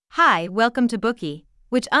Hi, welcome to Bookie,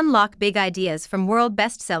 which unlock big ideas from world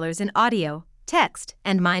bestsellers in audio, text,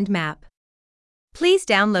 and mind map. Please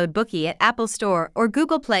download Bookie at Apple Store or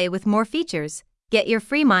Google Play with more features. Get your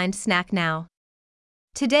free mind snack now.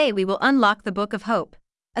 Today we will unlock the Book of Hope,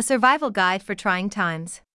 a survival guide for trying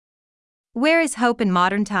times. Where is hope in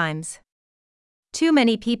modern times? Too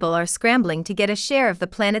many people are scrambling to get a share of the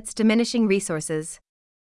planet's diminishing resources.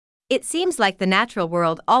 It seems like the natural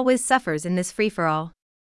world always suffers in this free-for-all.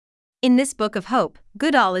 In this Book of Hope,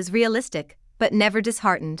 Goodall is realistic, but never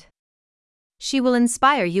disheartened. She will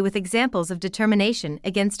inspire you with examples of determination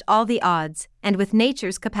against all the odds and with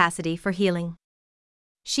nature's capacity for healing.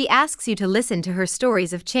 She asks you to listen to her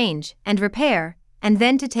stories of change and repair, and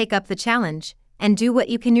then to take up the challenge and do what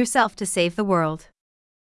you can yourself to save the world.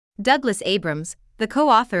 Douglas Abrams, the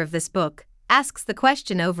co-author of this book, asks the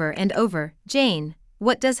question over and over, Jane,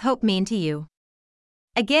 what does hope mean to you?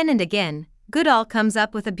 Again and again, Goodall comes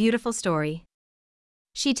up with a beautiful story.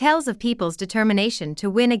 She tells of people's determination to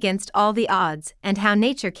win against all the odds and how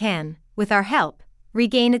nature can, with our help,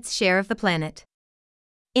 regain its share of the planet.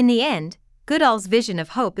 In the end, Goodall's vision of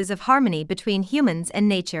hope is of harmony between humans and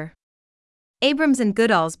nature. Abrams and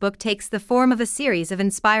Goodall's book takes the form of a series of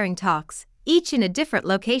inspiring talks, each in a different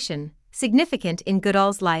location, significant in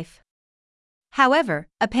Goodall's life. However,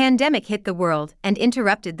 a pandemic hit the world and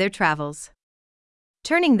interrupted their travels.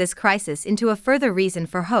 Turning this crisis into a further reason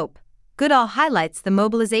for hope, Goodall highlights the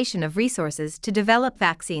mobilization of resources to develop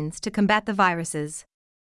vaccines to combat the viruses.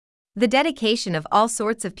 The dedication of all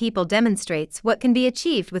sorts of people demonstrates what can be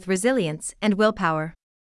achieved with resilience and willpower.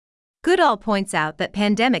 Goodall points out that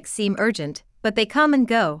pandemics seem urgent, but they come and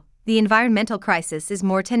go. The environmental crisis is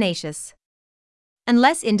more tenacious.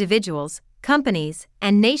 Unless individuals, companies,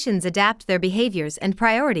 and nations adapt their behaviors and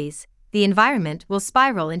priorities, the environment will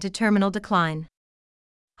spiral into terminal decline.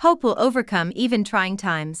 Hope will overcome even trying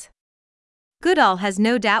times. Goodall has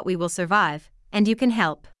no doubt we will survive, and you can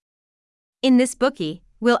help. In this Bookie,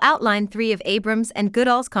 we'll outline 3 of Abrams and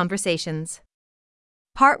Goodall's conversations.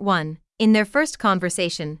 Part 1. In their first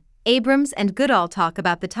conversation, Abrams and Goodall talk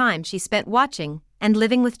about the time she spent watching and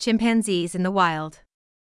living with chimpanzees in the wild.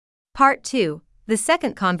 Part 2. The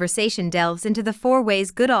second conversation delves into the 4 ways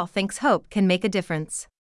Goodall thinks hope can make a difference.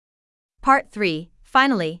 Part 3.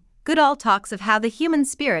 Finally, Goodall talks of how the human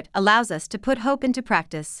spirit allows us to put hope into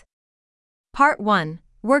practice. Part 1.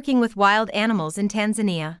 Working with wild animals in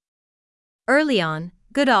Tanzania. Early on,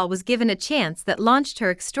 Goodall was given a chance that launched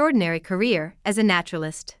her extraordinary career as a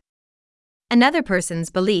naturalist. Another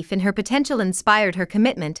person's belief in her potential inspired her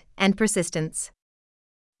commitment and persistence.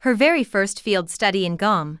 Her very first field study in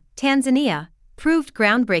Gom, Tanzania, proved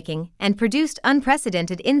groundbreaking and produced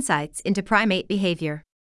unprecedented insights into primate behavior.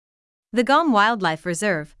 The Gom Wildlife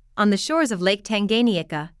Reserve, on the shores of Lake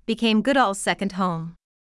Tanganyika, became Goodall's second home.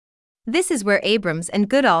 This is where Abrams and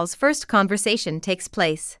Goodall's first conversation takes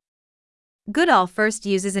place. Goodall first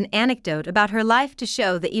uses an anecdote about her life to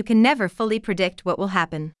show that you can never fully predict what will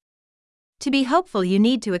happen. To be hopeful, you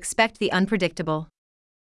need to expect the unpredictable.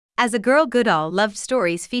 As a girl, Goodall loved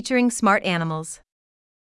stories featuring smart animals.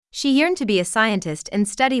 She yearned to be a scientist and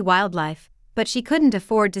study wildlife, but she couldn't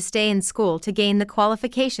afford to stay in school to gain the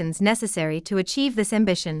qualifications necessary to achieve this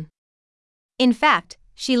ambition. In fact,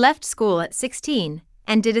 she left school at 16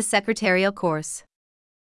 and did a secretarial course.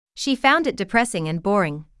 She found it depressing and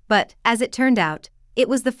boring, but, as it turned out, it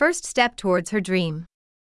was the first step towards her dream.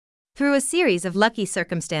 Through a series of lucky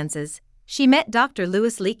circumstances, she met Dr.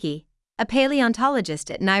 Louis Leakey, a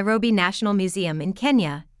paleontologist at Nairobi National Museum in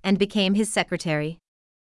Kenya, and became his secretary.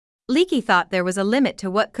 Leakey thought there was a limit to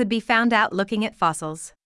what could be found out looking at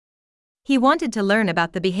fossils. He wanted to learn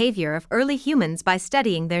about the behavior of early humans by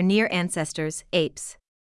studying their near ancestors, apes.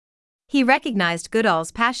 He recognized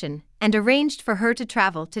Goodall's passion and arranged for her to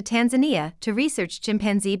travel to Tanzania to research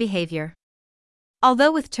chimpanzee behavior.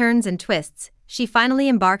 Although with turns and twists, she finally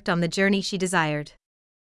embarked on the journey she desired.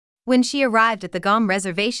 When she arrived at the Gom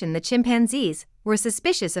reservation, the chimpanzees were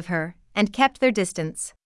suspicious of her and kept their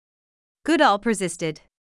distance. Goodall persisted.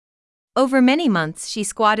 Over many months she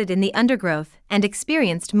squatted in the undergrowth and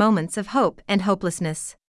experienced moments of hope and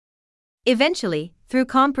hopelessness. Eventually, through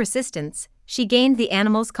calm persistence, she gained the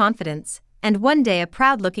animals' confidence, and one day a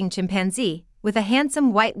proud-looking chimpanzee, with a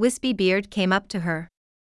handsome white wispy beard, came up to her.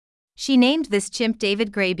 She named this chimp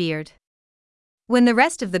David Greybeard. When the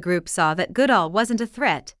rest of the group saw that Goodall wasn't a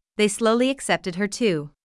threat, they slowly accepted her too.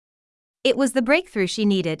 It was the breakthrough she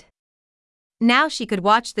needed. Now she could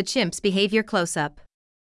watch the chimp's behavior close up.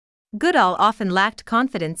 Goodall often lacked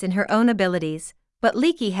confidence in her own abilities, but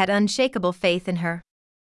Leakey had unshakable faith in her.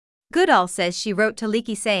 Goodall says she wrote to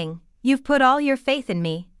Leakey saying, "You've put all your faith in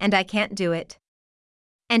me, and I can't do it."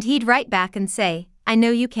 And he'd write back and say, "I know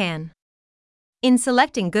you can." In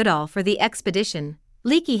selecting Goodall for the expedition,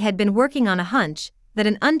 Leakey had been working on a hunch that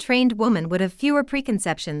an untrained woman would have fewer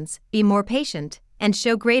preconceptions, be more patient, and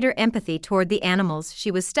show greater empathy toward the animals she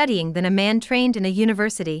was studying than a man trained in a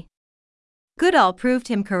university. Goodall proved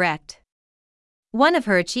him correct. One of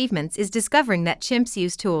her achievements is discovering that chimps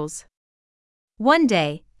use tools. One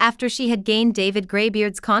day, after she had gained David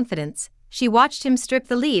Greybeard's confidence, she watched him strip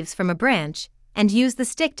the leaves from a branch and use the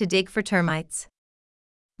stick to dig for termites.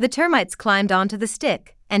 The termites climbed onto the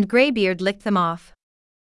stick, and Greybeard licked them off.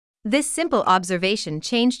 This simple observation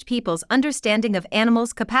changed people's understanding of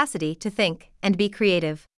animals' capacity to think and be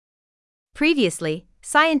creative. Previously,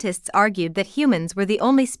 scientists argued that humans were the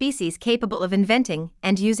only species capable of inventing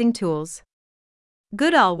and using tools.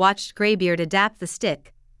 Goodall watched Greybeard adapt the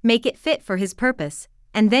stick, make it fit for his purpose,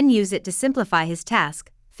 and then use it to simplify his task,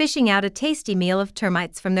 fishing out a tasty meal of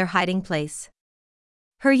termites from their hiding place.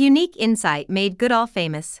 Her unique insight made Goodall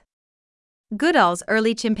famous. Goodall's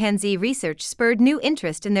early chimpanzee research spurred new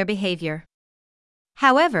interest in their behavior.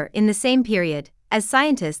 However, in the same period, as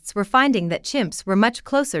scientists were finding that chimps were much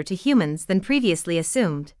closer to humans than previously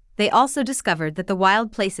assumed, they also discovered that the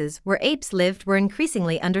wild places where apes lived were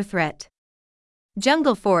increasingly under threat.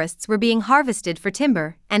 Jungle forests were being harvested for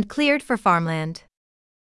timber and cleared for farmland.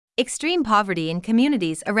 Extreme poverty in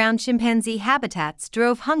communities around chimpanzee habitats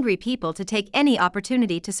drove hungry people to take any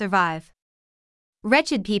opportunity to survive.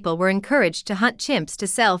 Wretched people were encouraged to hunt chimps to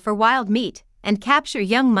sell for wild meat and capture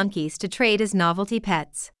young monkeys to trade as novelty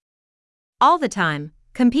pets. All the time,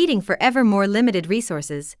 competing for ever more limited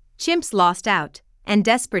resources, chimps lost out, and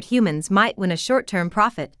desperate humans might win a short-term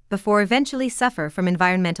profit before eventually suffer from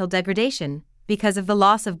environmental degradation because of the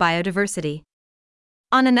loss of biodiversity.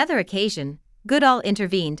 On another occasion, Goodall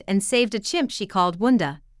intervened and saved a chimp she called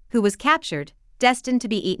Wunda, who was captured, destined to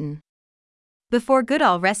be eaten. Before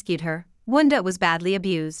Goodall rescued her, Wunda was badly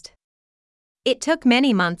abused. It took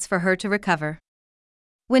many months for her to recover.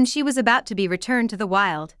 When she was about to be returned to the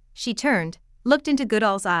wild, she turned, looked into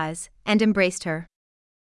Goodall's eyes, and embraced her.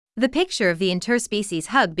 The picture of the interspecies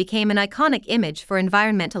hug became an iconic image for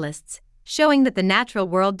environmentalists, showing that the natural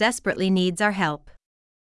world desperately needs our help.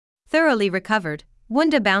 Thoroughly recovered,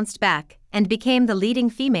 Wunda bounced back and became the leading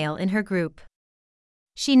female in her group.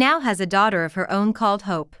 She now has a daughter of her own called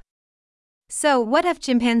Hope. So, what have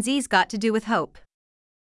chimpanzees got to do with hope?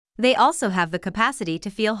 They also have the capacity to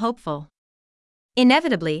feel hopeful.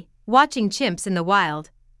 Inevitably, watching chimps in the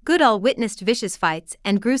wild, Goodall witnessed vicious fights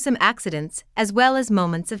and gruesome accidents as well as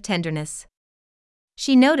moments of tenderness.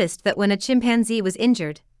 She noticed that when a chimpanzee was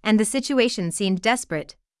injured, and the situation seemed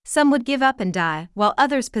desperate, some would give up and die while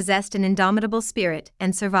others possessed an indomitable spirit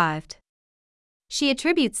and survived. She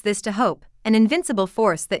attributes this to hope, an invincible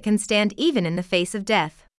force that can stand even in the face of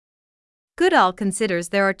death. Goodall considers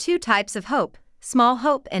there are two types of hope, small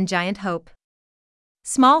hope and giant hope.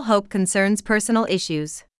 Small hope concerns personal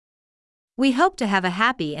issues. We hope to have a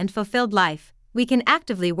happy and fulfilled life. We can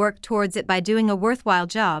actively work towards it by doing a worthwhile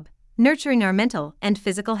job, nurturing our mental and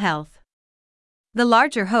physical health. The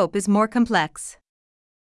larger hope is more complex.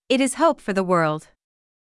 It is hope for the world.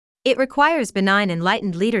 It requires benign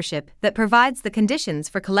enlightened leadership that provides the conditions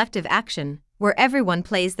for collective action, where everyone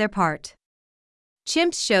plays their part.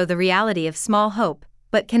 Chimps show the reality of small hope,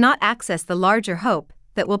 but cannot access the larger hope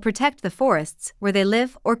that will protect the forests where they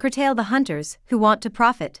live or curtail the hunters who want to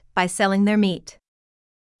profit by selling their meat.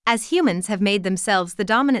 As humans have made themselves the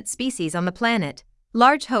dominant species on the planet,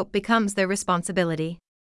 large hope becomes their responsibility.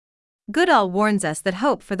 Goodall warns us that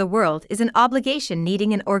hope for the world is an obligation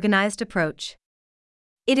needing an organized approach.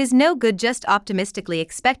 It is no good just optimistically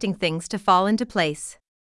expecting things to fall into place.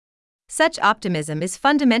 Such optimism is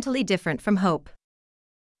fundamentally different from hope.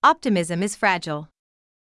 Optimism is fragile.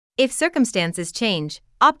 If circumstances change,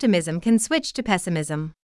 optimism can switch to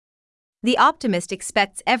pessimism. The optimist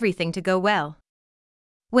expects everything to go well.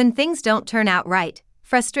 When things don't turn out right,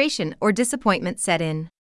 frustration or disappointment set in.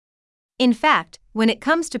 In fact, when it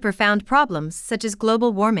comes to profound problems such as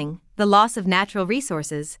global warming, the loss of natural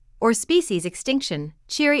resources, or species extinction,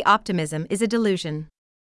 cheery optimism is a delusion.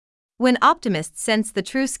 When optimists sense the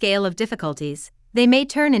true scale of difficulties, they may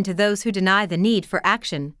turn into those who deny the need for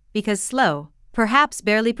action, because slow, perhaps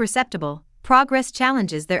barely perceptible, progress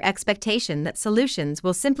challenges their expectation that solutions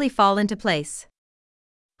will simply fall into place.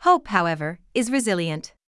 Hope, however, is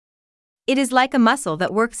resilient. It is like a muscle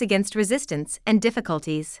that works against resistance and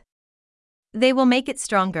difficulties. They will make it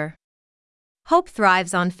stronger. Hope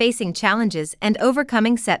thrives on facing challenges and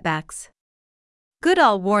overcoming setbacks.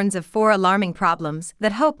 Goodall warns of 4 alarming problems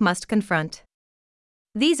that hope must confront.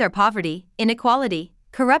 These are poverty, inequality,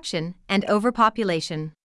 corruption, and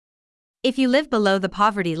overpopulation. If you live below the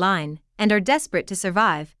poverty line and are desperate to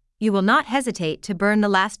survive, you will not hesitate to burn the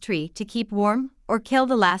last tree to keep warm or kill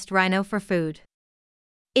the last rhino for food.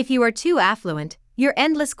 If you are too affluent, your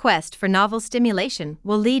endless quest for novel stimulation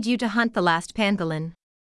will lead you to hunt the last pangolin.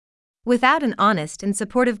 Without an honest and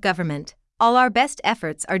supportive government, all our best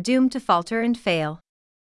efforts are doomed to falter and fail.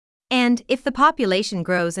 And if the population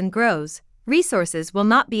grows and grows, resources will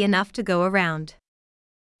not be enough to go around.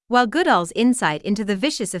 While Goodall's insight into the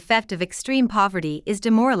vicious effect of extreme poverty is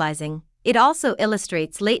demoralizing, it also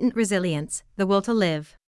illustrates latent resilience, the will to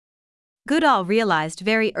live. Goodall realized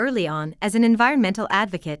very early on as an environmental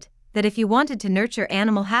advocate that if you wanted to nurture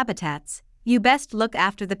animal habitats, you best look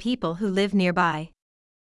after the people who live nearby.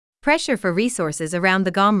 Pressure for resources around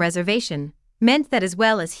the Gom reservation meant that as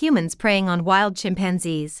well as humans preying on wild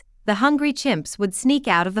chimpanzees, the hungry chimps would sneak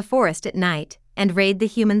out of the forest at night and raid the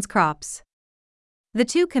humans' crops. The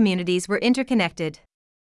two communities were interconnected.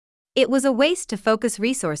 It was a waste to focus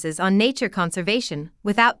resources on nature conservation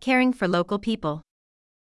without caring for local people.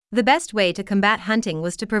 The best way to combat hunting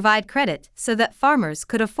was to provide credit so that farmers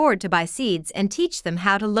could afford to buy seeds and teach them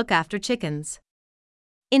how to look after chickens.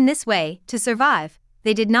 In this way, to survive,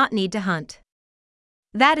 they did not need to hunt.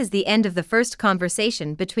 That is the end of the first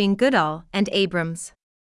conversation between Goodall and Abrams.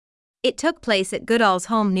 It took place at Goodall's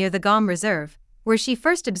home near the Gom Reserve, where she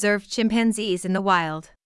first observed chimpanzees in the wild.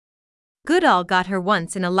 Goodall got her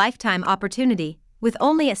once-in-a-lifetime opportunity, with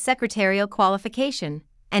only a secretarial qualification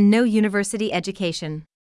and no university education.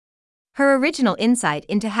 Her original insight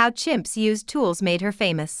into how chimps used tools made her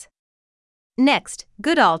famous. Next,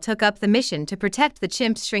 Goodall took up the mission to protect the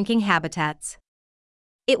chimps' shrinking habitats.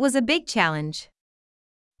 It was a big challenge.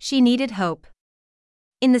 She needed hope.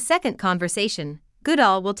 In the second conversation,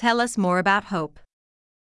 Goodall will tell us more about hope.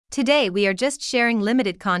 Today we are just sharing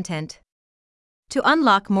limited content. To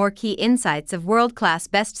unlock more key insights of world-class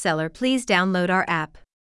bestseller, please download our app.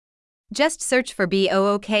 Just search for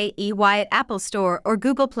BOOKEY at Apple Store or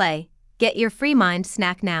Google Play. Get your free mind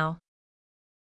snack now.